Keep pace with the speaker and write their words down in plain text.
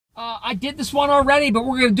I did this one already, but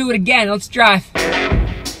we're going to do it again. Let's drive.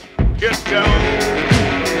 Get down.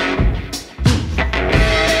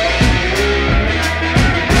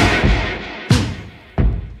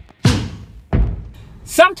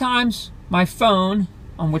 Sometimes my phone,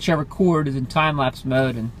 on which I record, is in time-lapse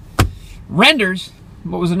mode and renders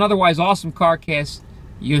what was an otherwise awesome CarCast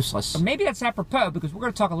useless. Or maybe that's apropos, because we're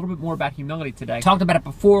going to talk a little bit more about humility today. Talked about it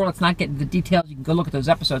before. Let's not get into the details. You can go look at those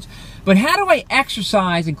episodes. But how do I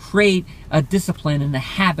exercise and create a discipline and a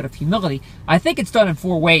habit of humility? I think it's done in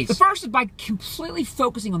 4 ways. The first is by completely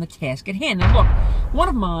focusing on the task at hand. Now look, one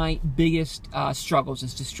of my biggest struggles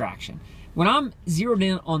is distraction. When I'm zeroed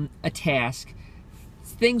in on a task,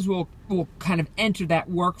 things will kind of enter that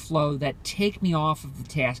workflow that take me off of the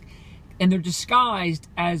task, and they're disguised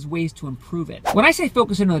as ways to improve it. When I say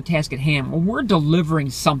focus in on the task at hand, when we're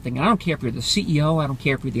delivering something, and I don't care if you're the CEO, I don't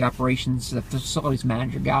care if you're the operations, the facilities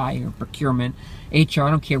manager guy, or procurement, HR,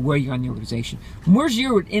 I don't care where you're on the organization. When we're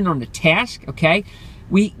zeroed in on the task, okay,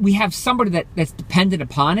 we have somebody that's dependent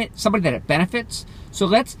upon it, somebody that it benefits, so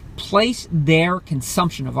let's place their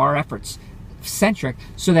consumption of our efforts centric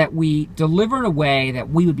so that we deliver in a way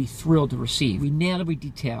that we would be thrilled to receive. We nail every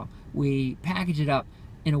detail. We package it up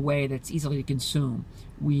in a way that's easily to consume.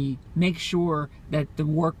 We make sure that the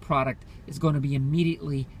work product is going to be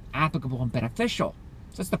immediately applicable and beneficial.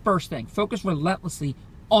 So that's the first thing. Focus relentlessly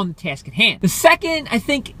on the task at hand. The second,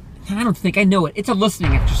 I know it. It's a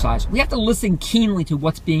listening exercise. We have to listen keenly to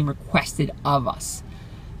what's being requested of us.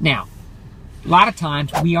 Now, a lot of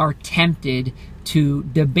times we are tempted to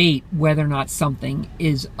debate whether or not something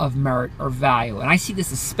is of merit or value. And I see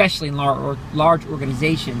this especially in large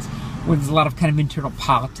organizations where there's a lot of kind of internal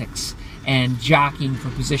politics and jockeying for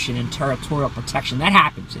position and territorial protection. That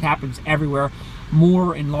happens. It happens everywhere,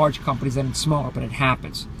 more in large companies than in smaller, but it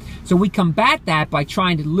happens. So we combat that by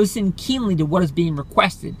trying to listen keenly to what is being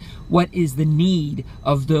requested, what is the need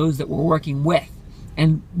of those that we're working with.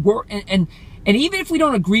 And even if we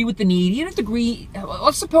don't agree with the need,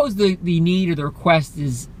 let's suppose the need or the request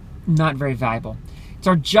is not very valuable. It's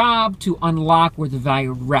our job to unlock where the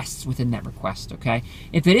value rests within that request, okay?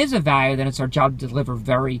 If it is a value, then it's our job to deliver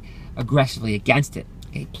very aggressively against it,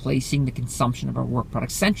 okay? Placing the consumption of our work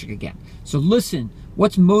product centric again. So listen,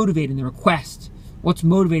 what's motivating the request? What's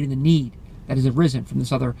motivating the need that has arisen from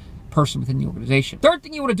this other person within the organization? Third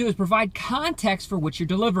thing you want to do is provide context for what you're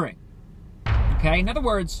delivering, okay? In other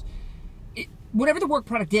words, whatever the work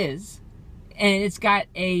product is, and it's got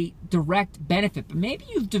a direct benefit, but maybe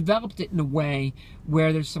you've developed it in a way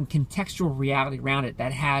where there's some contextual reality around it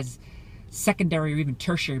that has secondary or even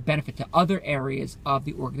tertiary benefit to other areas of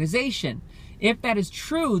the organization. If that is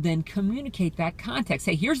true, then communicate that context.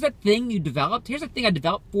 Hey, here's that thing you developed. Here's the thing I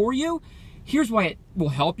developed for you. Here's why it will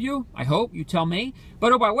help you. I hope you tell me.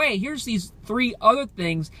 But oh, by the way, here's these 3 other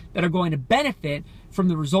things that are going to benefit from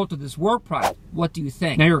the result of this work product. What do you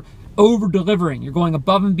think? Now you're over-delivering. You're going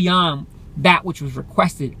above and beyond that which was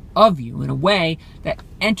requested of you in a way that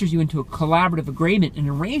enters you into a collaborative agreement and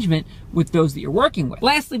arrangement with those that you're working with.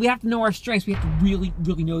 Lastly, we have to know our strengths. We have to really,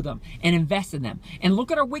 really know them and invest in them. And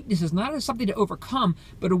look at our weaknesses, not as something to overcome,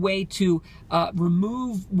 but a way to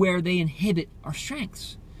remove where they inhibit our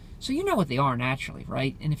strengths. So you know what they are naturally,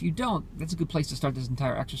 right? And if you don't, that's a good place to start this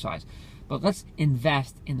entire exercise. But let's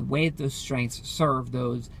invest in the way that those strengths serve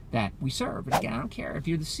those that we serve. And again, I don't care if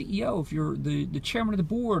you're the CEO, if you're the chairman of the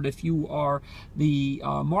board, if you are the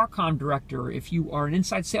Marcom director, if you are an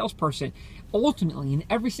inside salesperson. Ultimately, in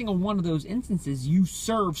every single one of those instances, you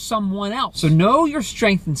serve someone else. So know your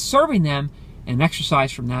strength in serving them and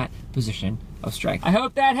exercise from that position of strength. I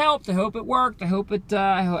hope that helped. I hope it worked. I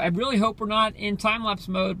really hope we're not in time-lapse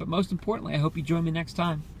mode, but most importantly, I hope you join me next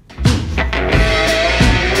time.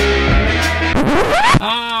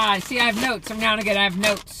 See, I have notes. Every now and again, I have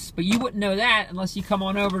notes. But you wouldn't know that unless you come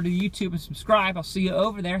on over to YouTube and subscribe. I'll see you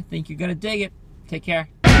over there. Think you're going to dig it. Take care.